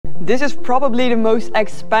This is probably the most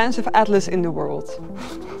expensive atlas in the world.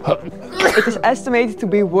 It is estimated to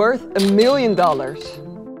be worth $1 million.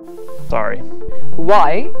 Sorry.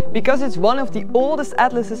 Why? Because it's one of the oldest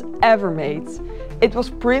atlases ever made. It was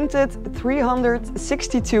printed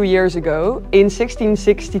 362 years ago in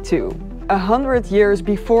 1662. 100 years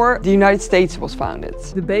before the United States was founded.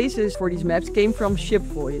 The basis for these maps came from ship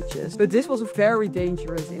voyages, but this was very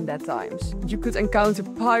dangerous in that times. You could encounter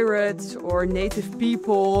pirates or native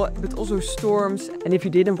people, but also storms. And if you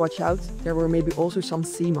didn't watch out, there were maybe also some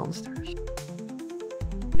sea monsters.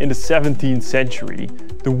 In the 17th century,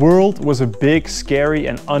 the world was a big, scary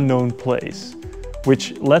and unknown place,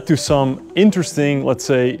 which led to some interesting, let's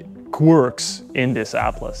say, quirks in this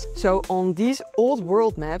atlas. So on these old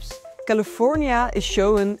world maps, California is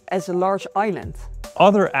shown as a large island.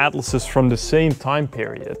 Other atlases from the same time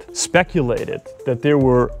period speculated that there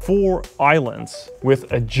were 4 islands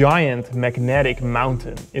with a giant magnetic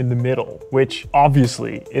mountain in the middle, which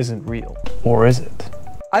obviously isn't real. Or is it?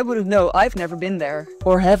 I wouldn't know, I've never been there.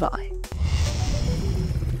 Or have I?